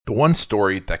The one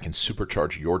story that can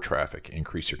supercharge your traffic and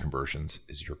increase your conversions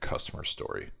is your customer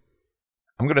story.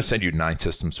 I'm going to send you 9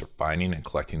 systems for finding and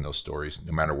collecting those stories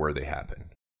no matter where they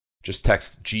happen. Just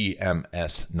text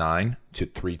GMS9 to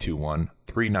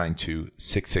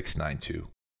 321-392-6692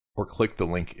 or click the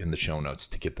link in the show notes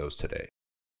to get those today.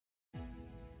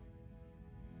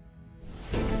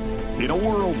 In a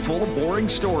world full of boring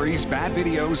stories, bad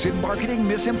videos, and marketing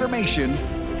misinformation,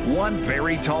 one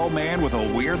very tall man with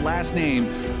a weird last name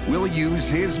will use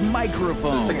his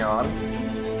microphone. Is this thing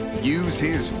on? Use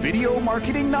his video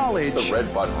marketing knowledge. It's the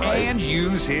red button, right? And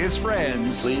use his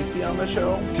friends. Please be on the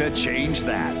show. To change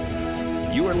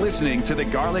that. You are listening to the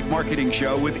Garlic Marketing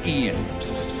Show with Ian.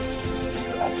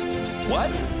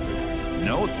 What?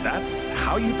 No, that's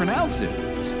how you pronounce it.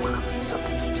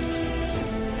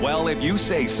 Well, if you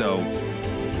say so,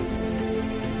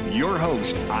 your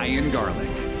host, Ian Garlic.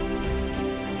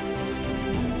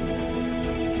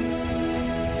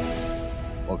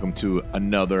 Welcome to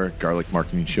another Garlic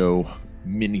Marketing Show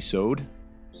mini-sode.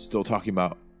 Still talking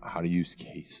about how to use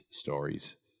case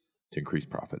stories to increase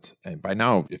profits. And by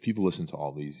now, if you've listened to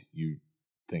all these, you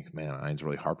think, man, Ian's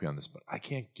really harping on this, but I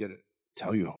can't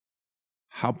tell you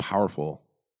how powerful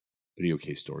video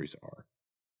case stories are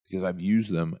because I've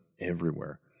used them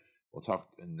everywhere. We'll talk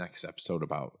in the next episode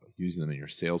about using them in your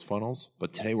sales funnels,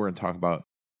 but today we're going to talk about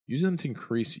using them to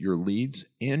increase your leads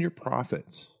and your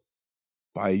profits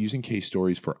by using case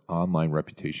stories for online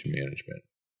reputation management.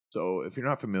 So if you're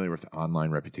not familiar with online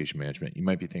reputation management, you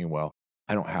might be thinking, well,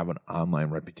 I don't have an online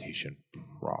reputation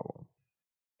problem.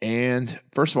 And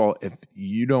first of all, if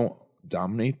you don't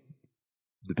dominate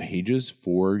the pages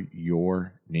for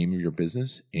your name of your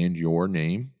business and your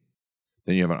name,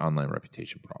 then you have an online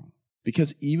reputation problem.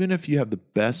 Because even if you have the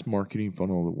best marketing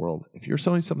funnel in the world, if you're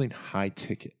selling something high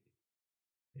ticket,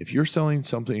 if you're selling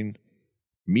something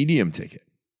medium ticket,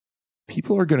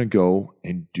 people are going to go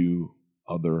and do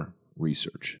other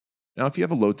research. Now, if you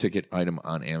have a low ticket item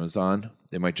on Amazon,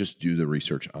 they might just do the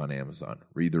research on Amazon,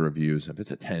 read the reviews. If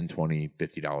it's a $10, $20,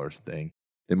 $50 thing,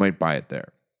 they might buy it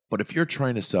there. But if you're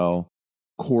trying to sell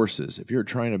courses, if you're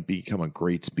trying to become a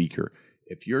great speaker,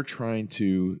 if you're trying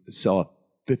to sell a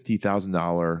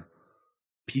 $50,000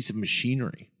 piece of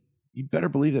machinery, you better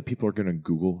believe that people are going to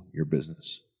Google your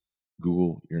business,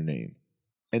 Google your name.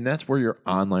 And that's where your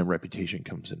online reputation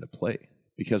comes into play.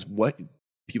 Because what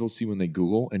people see when they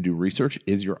Google and do research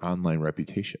is your online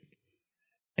reputation.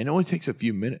 And it only takes a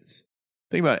few minutes.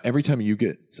 Think about it. Every time you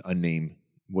get a name,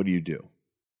 what do? You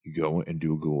go and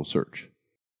do a Google search.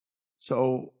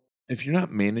 So if you're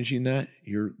not managing that,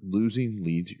 you're losing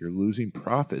leads, you're losing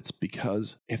profits,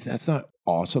 because if that's not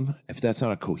awesome, if that's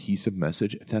not a cohesive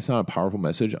message, if that's not a powerful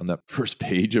message on that first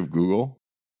page of Google,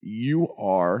 you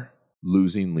are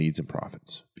losing leads and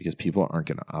profits because people aren't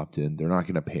going to opt in. They're not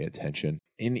going to pay attention.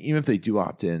 And even if they do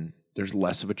opt in, there's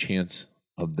less of a chance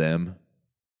of them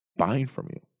buying from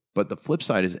you. But the flip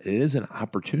side is it is an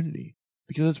opportunity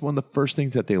because it's one of the first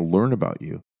things that they learn about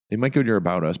you. They might go to your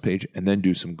About Us page and then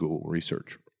do some Google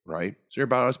research, right? So your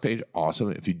About Us page,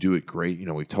 awesome. If you do it, great. You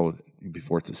know, we've told you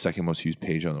before it's the second most used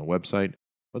page on the website.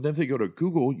 But then if they go to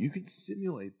Google, you can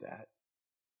simulate that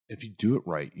if you do it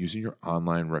right using your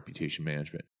online reputation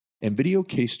management. And video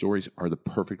case stories are the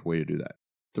perfect way to do that.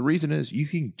 The reason is you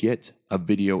can get a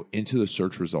video into the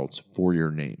search results for your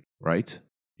name, right?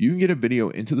 You can get a video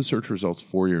into the search results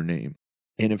for your name.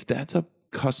 And if that's a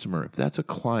customer, if that's a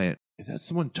client, if that's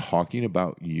someone talking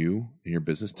about you and your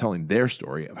business, telling their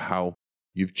story of how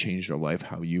you've changed their life,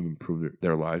 how you've improved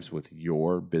their lives with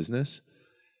your business,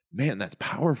 man, that's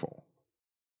powerful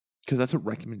because that's a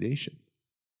recommendation.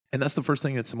 And that's the first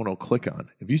thing that someone will click on.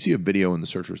 If you see a video in the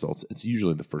search results, it's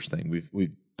usually the first thing.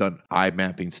 We've done eye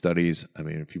mapping studies. I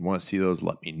mean, if you want to see those,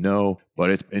 let me know.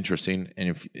 But it's interesting and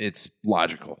if it's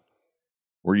logical.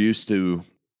 We're used to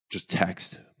just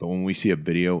text, but when we see a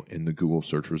video in the Google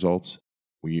search results,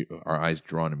 our eyes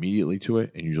drawn immediately to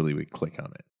it, and usually we click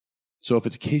on it. So if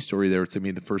it's a case story there, it's going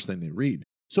to be the first thing they read.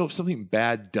 So if something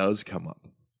bad does come up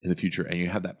in the future and you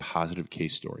have that positive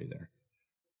case story there,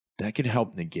 that can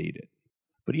help negate it.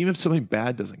 But even if something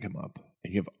bad doesn't come up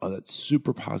and you have that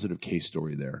super positive case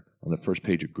story there on the first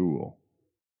page of Google,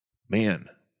 man,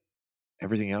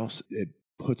 everything else, it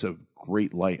puts a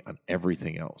great light on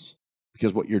everything else.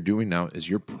 Because what you're doing now is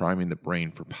you're priming the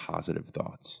brain for positive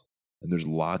thoughts. And there's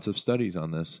lots of studies on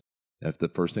this. If the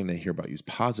first thing they hear about you is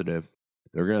positive,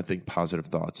 they're going to think positive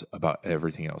thoughts about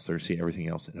everything else. They're going to see everything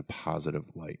else in a positive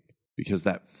light. Because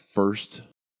that first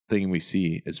thing we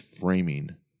see is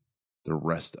framing the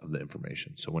rest of the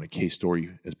information. So when a case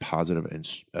story is positive and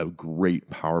a great,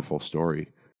 powerful story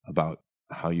about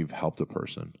how you've helped a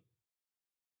person,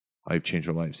 how you've changed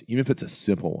their lives, even if it's a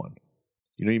simple one.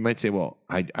 You might say, well,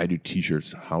 I do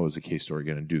t-shirts. How is a case story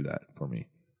going to do that for me?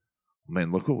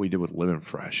 Man, look what we did with Living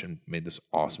Fresh and made this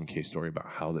awesome case story about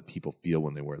how that people feel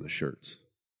when they wear the shirts.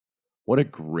 What a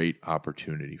great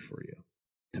opportunity for you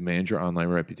to manage your online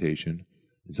reputation,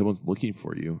 and someone's looking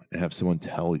for you, and have someone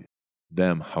tell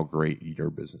them how great your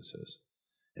business is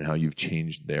and how you've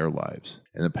changed their lives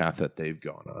and the path that they've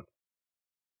gone on.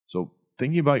 So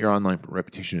thinking about your online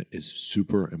reputation is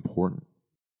super important.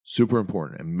 Super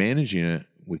important. And managing it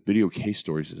with video case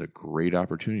stories is a great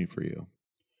opportunity for you.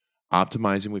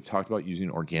 Optimizing, we've talked about using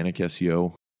organic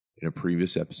SEO in a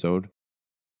previous episode,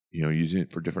 using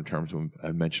it for different terms.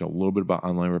 I mentioned a little bit about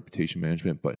online reputation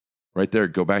management, but right there,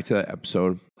 go back to that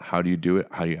episode. How do you do it?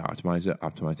 How do you optimize it?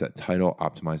 Optimize that title,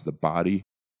 optimize the body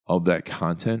of that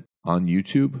content on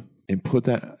YouTube, and put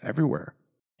that everywhere.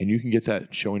 And you can get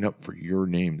that showing up for your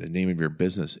name, the name of your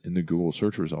business in the Google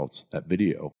search results, that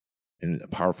video. And a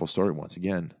powerful story, once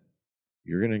again,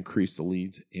 you're going to increase the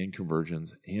leads and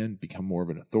conversions and become more of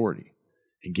an authority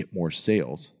and get more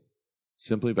sales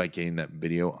simply by getting that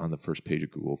video on the first page of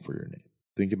Google for your name.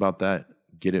 Think about that.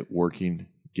 Get it working.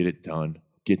 Get it done.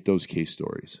 Get those case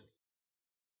stories.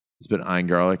 It's been Ian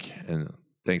Garlic, and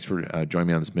thanks for joining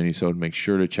me on this mini-sode. Make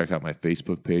sure to check out my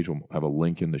Facebook page. We'll have a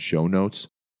link in the show notes.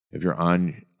 If you're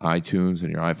on iTunes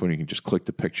and your iPhone, you can just click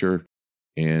the picture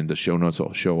and the show notes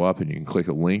will show up, and you can click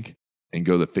a link and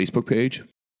go to the Facebook page.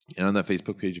 And on that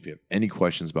Facebook page, if you have any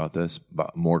questions about this,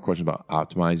 about more questions about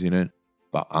optimizing it,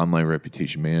 about online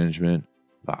reputation management,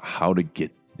 about how to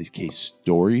get these case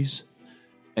stories,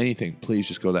 anything, please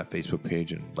just go to that Facebook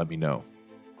page and let me know.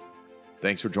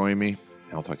 Thanks for joining me,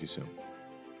 and I'll talk to you soon.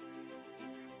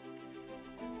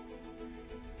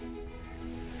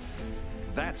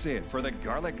 That's it for the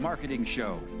Garlic Marketing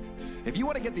Show. If you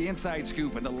want to get the inside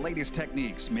scoop and the latest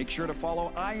techniques, make sure to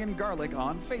follow Ian Garlic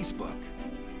on Facebook.